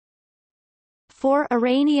4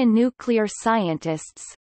 Iranian nuclear scientists,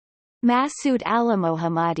 Masoud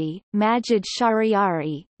Alamohammadi, Majid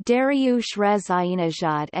Shahryari, Dariush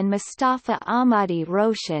Rezaeinajad and Mustafa Ahmadi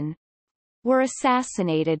Roshan, were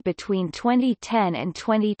assassinated between 2010 and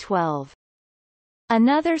 2012.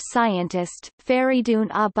 Another scientist, Faridun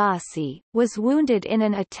Abbasi, was wounded in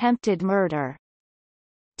an attempted murder.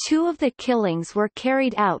 2 of the killings were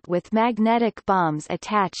carried out with magnetic bombs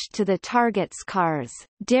attached to the target's cars.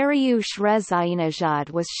 Dariush Rezaeinajad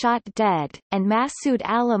was shot dead, and Masoud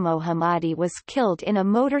Alamohammadi was killed in a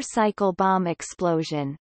motorcycle bomb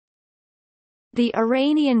explosion. The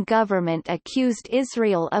Iranian government accused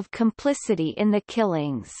Israel of complicity in the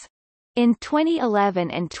killings. In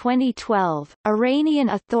 2011 and 2012, Iranian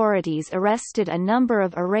authorities arrested a number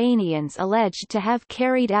of Iranians alleged to have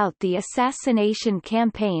carried out the assassination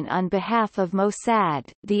campaign on behalf of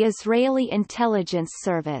Mossad, the Israeli intelligence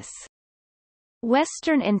service.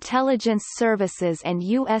 Western intelligence services and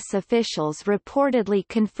U.S. officials reportedly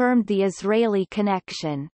confirmed the Israeli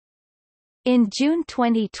connection. In June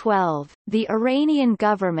 2012, the Iranian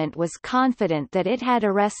government was confident that it had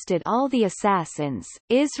arrested all the assassins.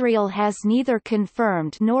 Israel has neither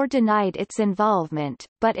confirmed nor denied its involvement,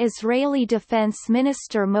 but Israeli Defense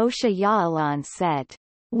Minister Moshe Ya'alon said,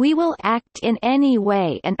 "We will act in any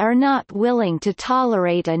way and are not willing to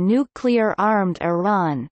tolerate a nuclear-armed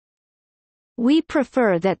Iran. We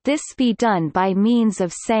prefer that this be done by means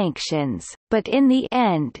of sanctions, but in the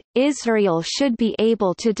end, Israel should be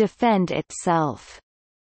able to defend itself."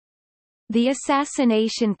 The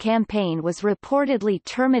assassination campaign was reportedly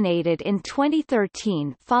terminated in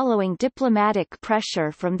 2013 following diplomatic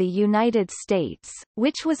pressure from the United States,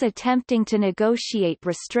 which was attempting to negotiate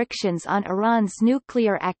restrictions on Iran's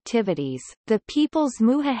nuclear activities. The People's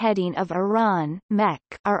Mujahedin of Iran (MEK)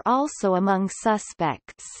 are also among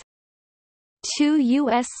suspects. 2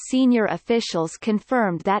 U.S. senior officials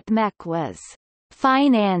confirmed that MEK was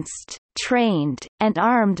financed, trained, and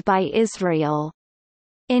armed by Israel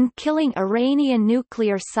in killing Iranian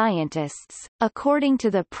nuclear scientists. According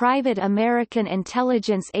to the private American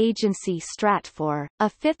intelligence agency Stratfor, a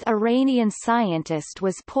 5th Iranian scientist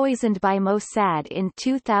was poisoned by Mossad in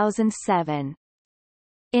 2007.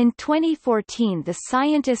 In 2014, the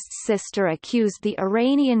scientist's sister accused the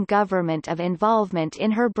Iranian government of involvement in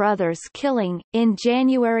her brother's killing. In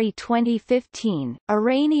January 2015,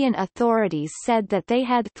 Iranian authorities said that they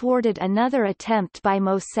had thwarted another attempt by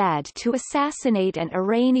Mossad to assassinate an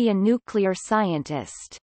Iranian nuclear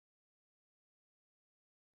scientist.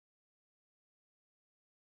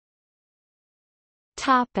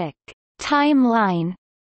 Topic: Timeline.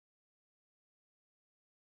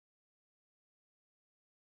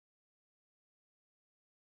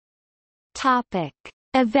 Topic: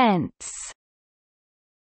 Events.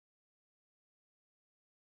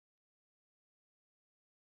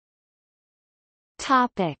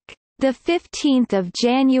 Topic: The 15th of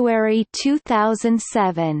January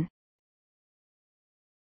 2007.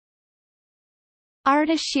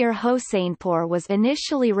 Ardashir Hosseynpour was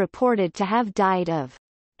initially reported to have died of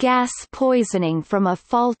gas poisoning from a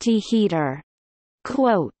faulty heater.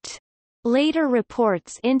 Quote. Later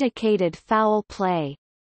reports indicated foul play.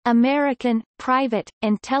 American, private,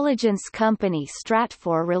 intelligence company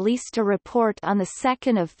Stratfor released a report on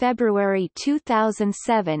 2 February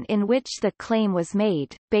 2007 in which the claim was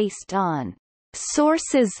made, based on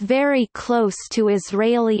sources very close to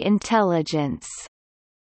Israeli intelligence,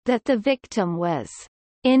 that the victim was,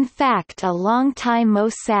 in fact, a longtime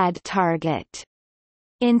Mossad target.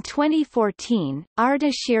 In 2014,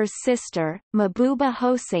 Ardashir's sister, Mahbouba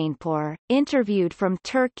Hosseynpour, interviewed from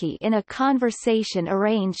Turkey in a conversation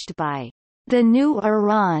arranged by the New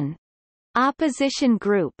Iran opposition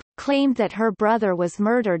group, claimed that her brother was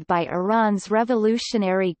murdered by Iran's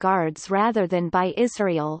Revolutionary Guards rather than by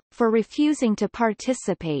Israel, for refusing to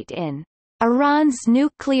participate in Iran's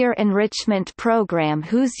nuclear enrichment program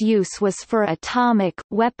whose use was for atomic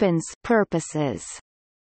weapons purposes.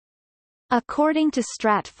 According to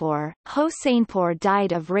Stratfor, Hosseynpour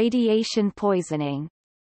died of radiation poisoning.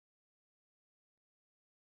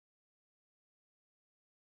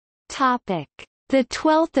 Topic: The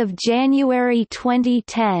 12th of January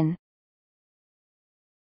 2010.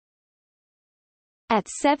 At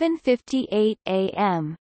 7:58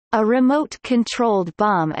 a.m., a remote-controlled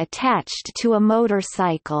bomb attached to a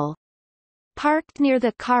motorcycle, parked near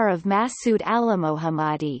the car of Masoud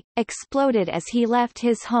Alamohammadi, exploded as he left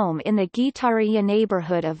his home in the Gitariya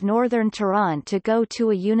neighborhood of northern Tehran to go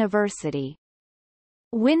to a university.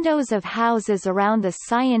 Windows of houses around the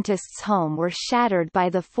scientist's home were shattered by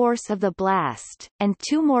the force of the blast, and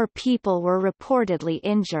 2 more people were reportedly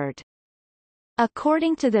injured.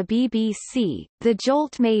 According to the BBC, the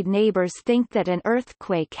jolt made neighbors think that an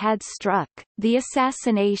earthquake had struck. The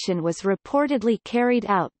assassination was reportedly carried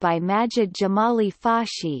out by Majid Jamali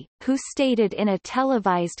Fashi, who stated in a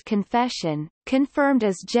televised confession, confirmed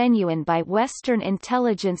as genuine by Western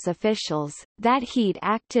intelligence officials, that he'd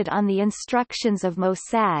acted on the instructions of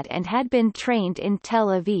Mossad and had been trained in Tel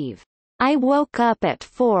Aviv. I woke up at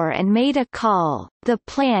 4 and made a call. The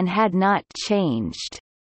plan had not changed.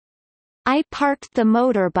 I parked the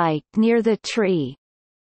motorbike near the tree,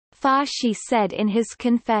 Fashi said in his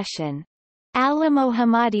confession. Ali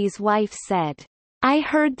Mohammadi's wife said, I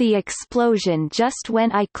heard the explosion just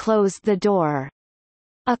when I closed the door.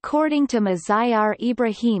 According to Mazayar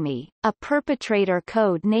Ibrahimi, a perpetrator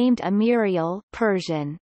code-named Amiral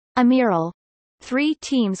Persian, Amiral, 3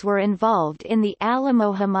 teams were involved in the Ali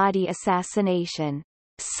Mohammadi assassination.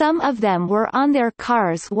 Some of them were on their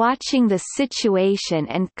cars watching the situation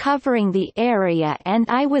and covering the area, and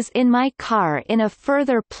I was in my car in a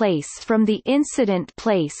further place from the incident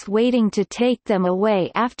place waiting to take them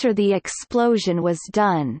away after the explosion was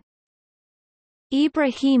done.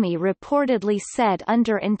 Ibrahimi reportedly said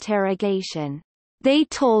under interrogation, They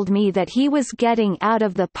told me that he was getting out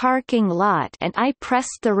of the parking lot and I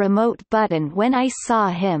pressed the remote button when I saw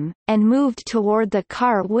him, and moved toward the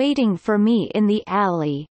car waiting for me in the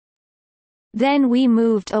alley. Then we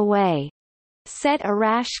moved away, said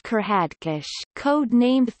Arash Kurhadkish,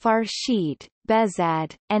 code-named Farshid,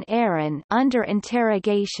 Bezad, and Aaron, under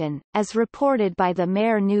interrogation, as reported by the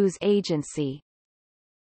Mehr news agency.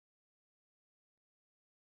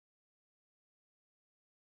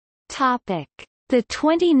 Topic: the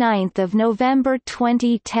 29th of November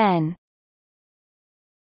 2010.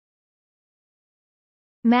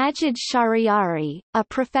 Majid Shahriari, a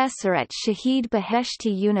professor at Shahid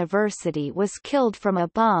Beheshti University, was killed from a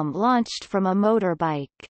bomb launched from a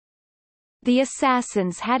motorbike. The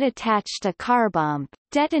assassins had attached a car bomb,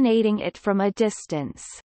 detonating it from a distance.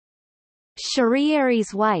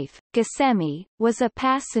 Shahriari's wife, Ghasemi, was a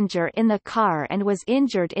passenger in the car and was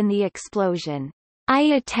injured in the explosion.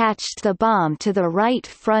 I attached the bomb to the right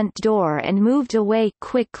front door and moved away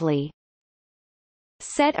quickly,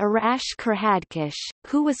 said Arash Kurhadkish,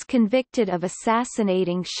 who was convicted of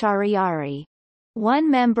assassinating Shahriari. One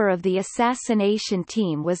member of the assassination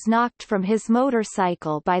team was knocked from his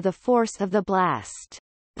motorcycle by the force of the blast.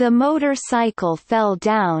 The motorcycle fell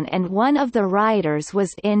down and one of the riders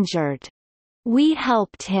was injured. We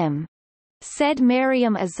helped him, said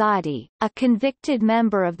Maryam Azadi, a convicted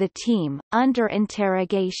member of the team, under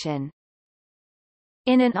interrogation.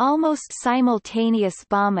 In an almost simultaneous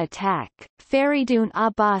bomb attack, Faridun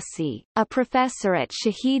Abbasi, a professor at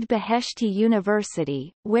Shahid Beheshti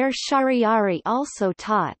University, where Shahriari also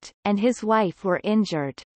taught, and his wife were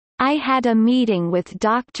injured. I had a meeting with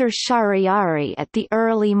Dr. Shahriari at the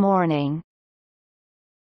early morning.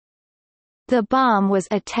 The bomb was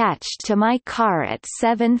attached to my car at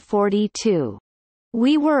 7:42.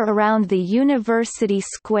 We were around the university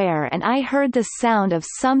square and I heard the sound of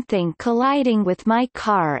something colliding with my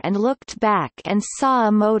car and looked back and saw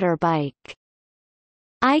a motorbike.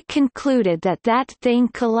 I concluded that that thing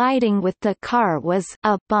colliding with the car was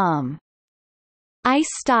a bomb. I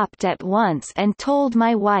stopped at once and told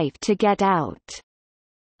my wife to get out.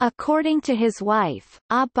 According to his wife,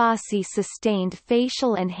 Abbasi sustained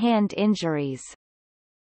facial and hand injuries.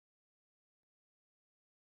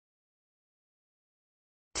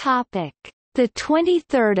 Topic: the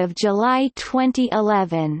 23rd of July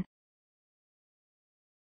 2011.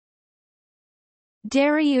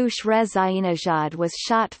 Dariush Rezainejad was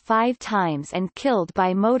shot 5 times and killed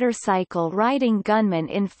by motorcycle-riding gunmen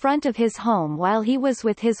in front of his home while he was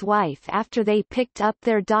with his wife after they picked up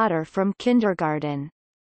their daughter from kindergarten.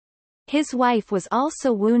 His wife was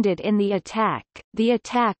also wounded in the attack. The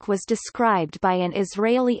attack was described by an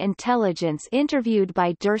Israeli intelligence interviewed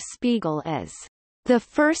by Der Spiegel as the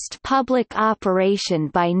first public operation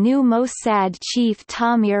by new Mossad chief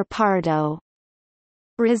Tamir Pardo.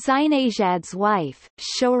 Rezainejad's wife,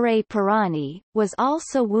 Shoreh Pirani, was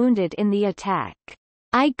also wounded in the attack.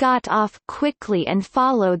 I got off quickly and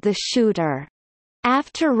followed the shooter.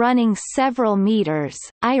 After running several meters,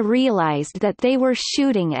 I realized that they were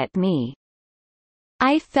shooting at me.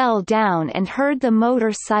 I fell down and heard the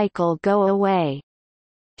motorcycle go away.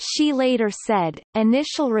 She later said,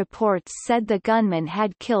 initial reports said the gunman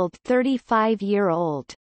had killed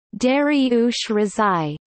 35-year-old Dariush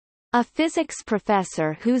Rezai, a physics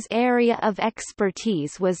professor whose area of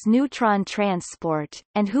expertise was neutron transport,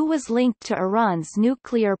 and who was linked to Iran's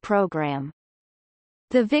nuclear program.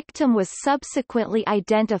 The victim was subsequently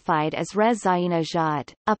identified as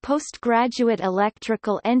Rezainejad, a postgraduate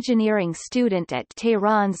electrical engineering student at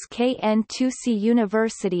Tehran's KN-2C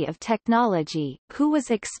University of Technology, who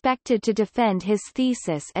was expected to defend his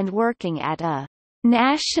thesis and working at a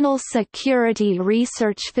national security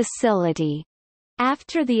research facility.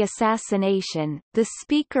 After the assassination, the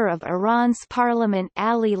Speaker of Iran's parliament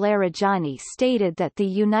Ali Larijani stated that the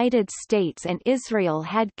United States and Israel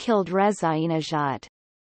had killed Rezainejad.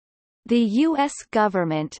 The U.S.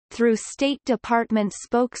 government, through State Department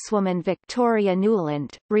spokeswoman Victoria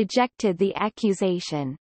Nuland, rejected the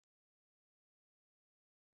accusation.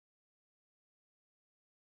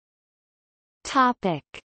 Topic: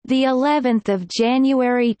 The 11th of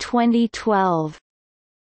January 2012.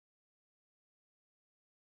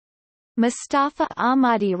 Mustafa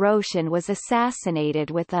Ahmadi Roshan was assassinated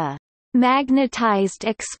with a magnetized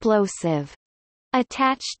explosive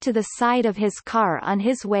attached to the side of his car on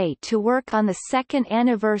his way to work on the second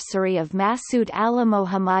anniversary of Masood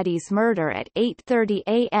Alimohammadi's murder at 8:30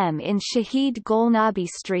 a.m. in Shahid Golnabi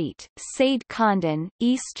Street, Said Khandan,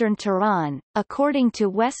 eastern Tehran. According to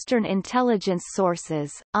Western intelligence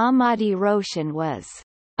sources, Ahmadi Roshan was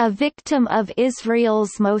a victim of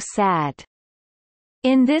Israel's Mossad.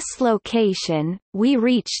 In this location, we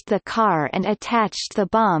reached the car and attached the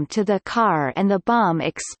bomb to the car and the bomb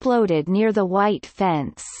exploded near the white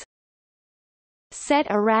fence, said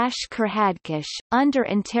Arash Kurhadkish, under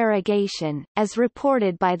interrogation, as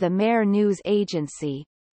reported by the Mehr news agency.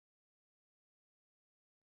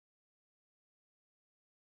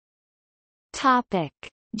 Topic: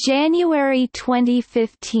 January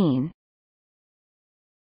 2015.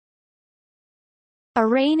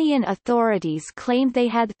 Iranian authorities claimed they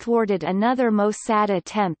had thwarted another Mossad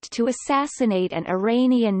attempt to assassinate an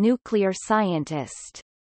Iranian nuclear scientist.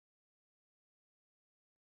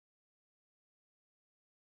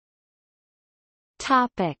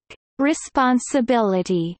 Topic: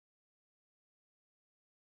 Responsibility.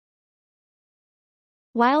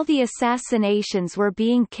 While the assassinations were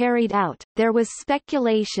being carried out, there was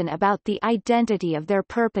speculation about the identity of their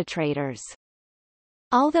perpetrators.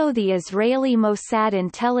 Although the Israeli Mossad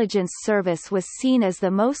intelligence service was seen as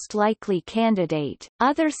the most likely candidate,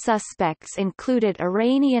 other suspects included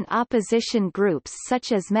Iranian opposition groups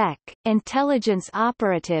such as MEK, intelligence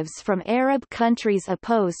operatives from Arab countries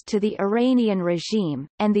opposed to the Iranian regime,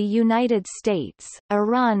 and the United States.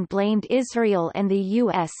 Iran blamed Israel and the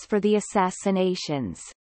U.S. for the assassinations.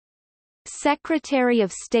 Secretary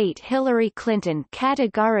of State Hillary Clinton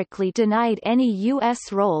categorically denied any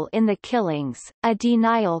U.S. role in the killings, a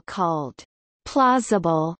denial called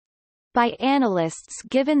plausible by analysts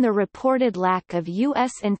given the reported lack of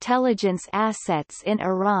U.S. intelligence assets in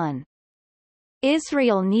Iran.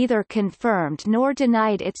 Israel neither confirmed nor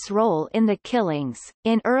denied its role in the killings.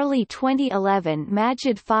 In early 2011,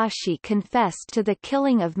 Majid Fashi confessed to the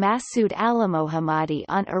killing of Masood Alimohammadi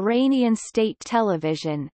on Iranian state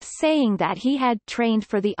television, saying that he had trained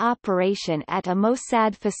for the operation at a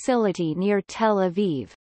Mossad facility near Tel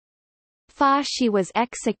Aviv. Fashi was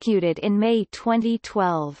executed in May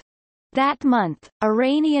 2012. That month,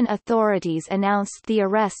 Iranian authorities announced the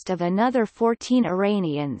arrest of another 14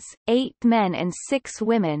 Iranians, 8 men and 6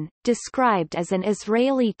 women, described as an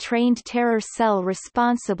Israeli-trained terror cell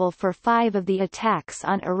responsible for 5 of the attacks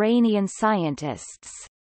on Iranian scientists.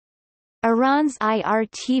 Iran's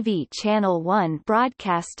IRTV Channel 1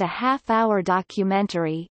 broadcast a half-hour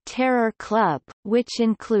documentary, Terror Club, which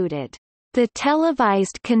included the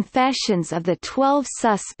televised confessions of the 12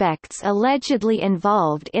 suspects allegedly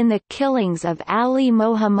involved in the killings of Ali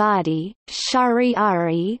Mohammadi,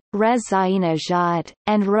 Shariari, Rezainejad,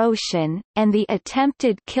 and Roshan, and the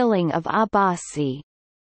attempted killing of Abbasi.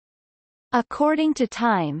 According to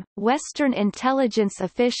Time, Western intelligence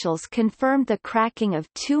officials confirmed the cracking of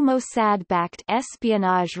 2 Mossad-backed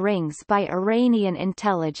espionage rings by Iranian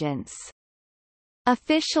intelligence.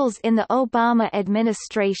 Officials in the Obama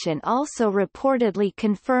administration also reportedly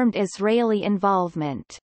confirmed Israeli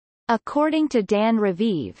involvement. According to Dan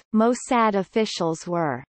Raviv, Mossad officials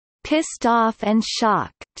were pissed off and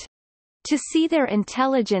shocked to see their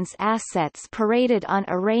intelligence assets paraded on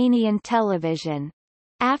Iranian television.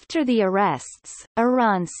 After the arrests,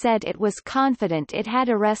 Iran said it was confident it had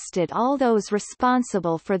arrested all those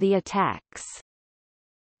responsible for the attacks.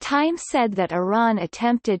 Time said that Iran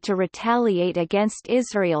attempted to retaliate against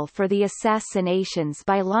Israel for the assassinations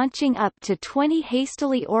by launching up to 20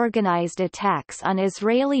 hastily organized attacks on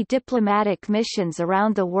Israeli diplomatic missions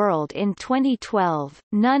around the world in 2012,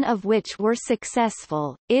 none of which were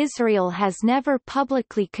successful. Israel has never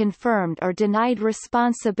publicly confirmed or denied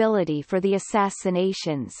responsibility for the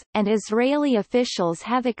assassinations, and Israeli officials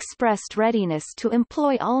have expressed readiness to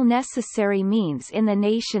employ all necessary means in the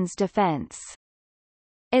nation's defense.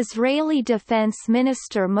 Israeli Defense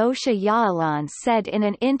Minister Moshe Ya'alon said in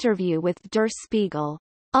an interview with Der Spiegel,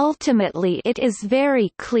 "Ultimately it is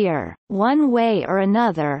very clear, one way or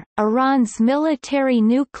another, Iran's military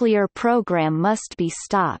nuclear program must be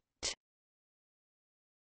stopped.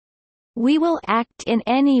 We will act in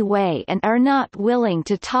any way and are not willing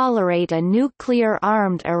to tolerate a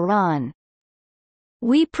nuclear-armed Iran.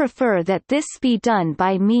 We prefer that this be done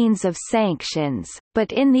by means of sanctions,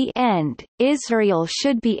 but in the end, Israel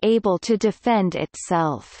should be able to defend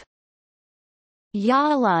itself."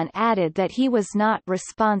 Ya'alon added that he was not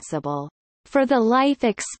responsible for the life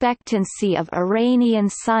expectancy of Iranian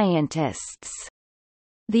scientists.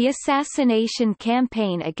 The assassination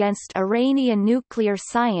campaign against Iranian nuclear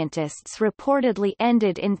scientists reportedly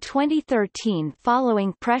ended in 2013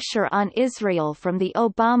 following pressure on Israel from the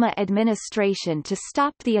Obama administration to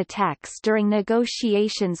stop the attacks during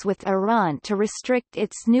negotiations with Iran to restrict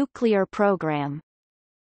its nuclear program.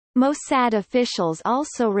 Mossad officials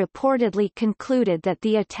also reportedly concluded that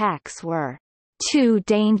the attacks were too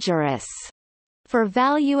dangerous for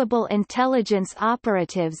valuable intelligence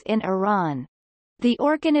operatives in Iran. The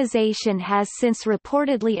organization has since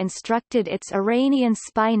reportedly instructed its Iranian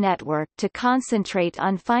spy network to concentrate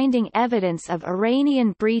on finding evidence of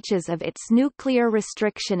Iranian breaches of its nuclear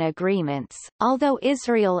restriction agreements. Although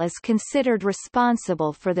Israel is considered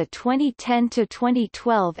responsible for the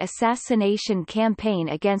 2010-2012 assassination campaign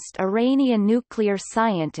against Iranian nuclear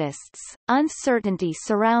scientists, uncertainty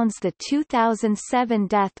surrounds the 2007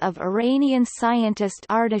 death of Iranian scientist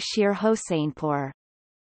Ardashir Hosseinipour.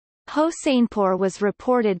 Hosseinipour was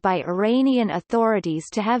reported by Iranian authorities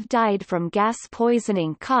to have died from gas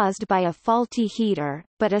poisoning caused by a faulty heater,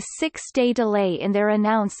 but a 6-day delay in their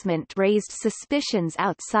announcement raised suspicions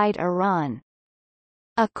outside Iran.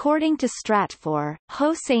 According to Stratfor,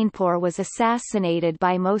 Hosseinipour was assassinated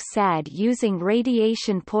by Mossad using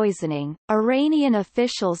radiation poisoning. Iranian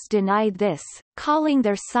officials denied this, calling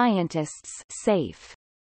their scientists safe.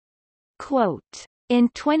 Quote, "In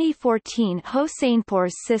 2014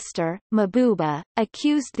 Hosseinipour's sister, Mahbouba,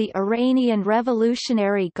 accused the Iranian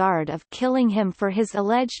Revolutionary Guard of killing him for his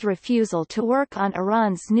alleged refusal to work on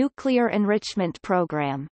Iran's nuclear enrichment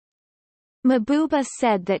program. Mahbouba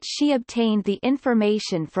said that she obtained the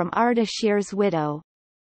information from Ardashir's widow.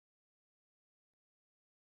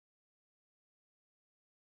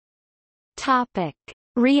 Topic: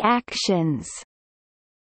 Reactions.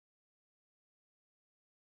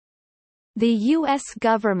 The U.S.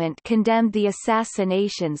 government condemned the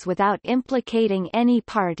assassinations without implicating any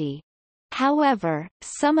party. However,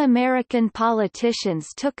 some American politicians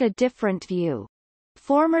took a different view.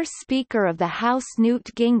 Former Speaker of the House Newt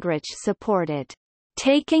Gingrich supported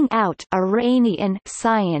taking out Iranian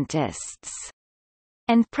scientists,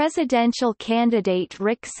 and presidential candidate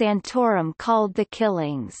Rick Santorum called the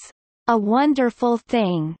killings a wonderful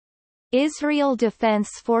thing. Israel Defense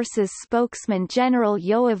Forces spokesman General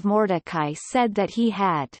Yoav Mordecai said that he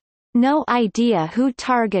had no idea who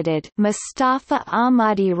targeted Mustafa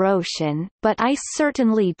Ahmadi Roshan, but I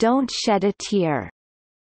certainly don't shed a tear.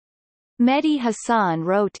 Mehdi Hassan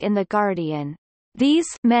wrote in The Guardian, "These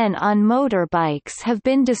men on motorbikes have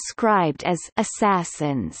been described as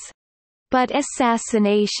assassins. But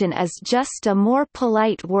assassination is just a more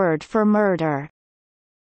polite word for murder.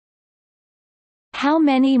 How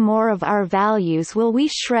many more of our values will we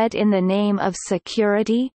shred in the name of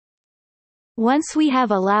security? Once we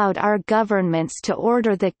have allowed our governments to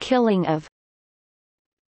order the killing of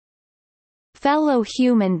fellow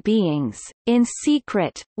human beings, in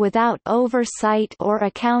secret, without oversight or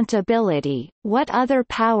accountability, what other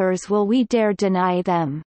powers will we dare deny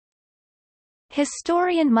them?"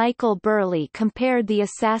 Historian Michael Burley compared the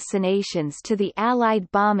assassinations to the Allied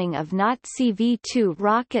bombing of Nazi V-2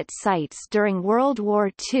 rocket sites during World War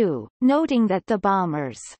II, noting that the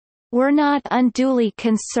bombers were not unduly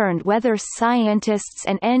concerned whether scientists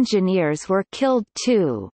and engineers were killed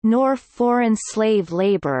too, nor foreign slave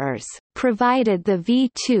laborers, provided the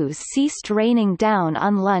V-2 ceased raining down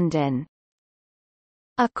on London.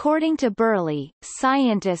 According to Burley,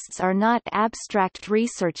 scientists are not abstract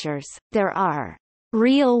researchers, there are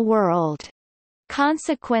real-world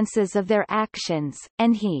consequences of their actions,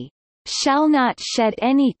 and he shall not shed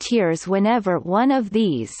any tears whenever one of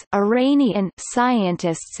these Iranian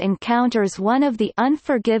scientists encounters one of the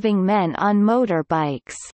unforgiving men on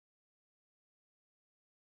motorbikes.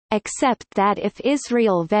 Except that if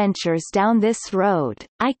Israel ventures down this road,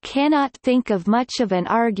 I cannot think of much of an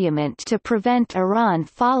argument to prevent Iran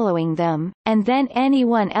following them, and then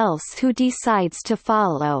anyone else who decides to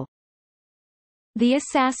follow. The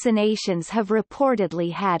assassinations have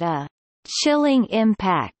reportedly had a chilling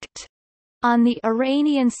impact on the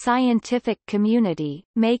Iranian scientific community,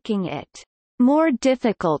 making it more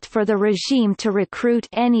difficult for the regime to recruit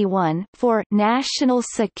anyone for national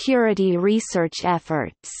security research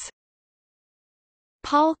efforts.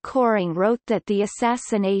 Paul Coring wrote that the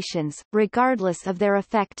assassinations, regardless of their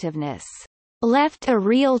effectiveness, left a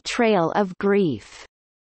real trail of grief.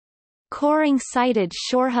 Coring cited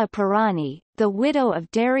Shorha Pirani, the widow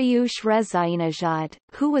of Dariush Rezainejad,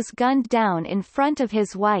 who was gunned down in front of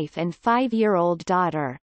his wife and 5-year-old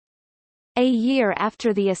daughter. A year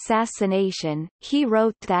after the assassination, he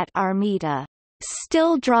wrote that Armida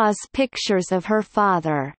still draws pictures of her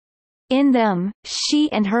father. In them,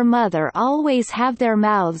 she and her mother always have their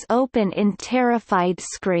mouths open in terrified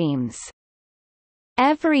screams.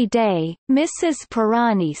 Every day, Mrs.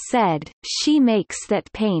 Pirani said, she makes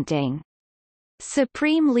that painting.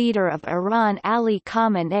 Supreme Leader of Iran Ali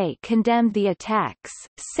Khamenei condemned the attacks,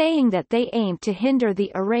 saying that they aimed to hinder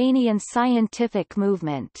the Iranian scientific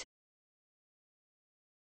movement.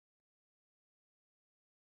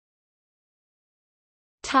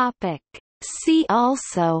 Topic. See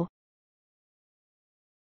also: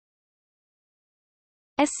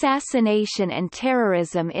 Assassination and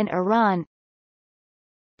terrorism in Iran,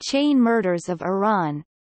 Chain murders of Iran,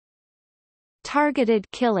 Targeted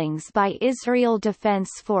killings by Israel Defense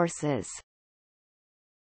Forces.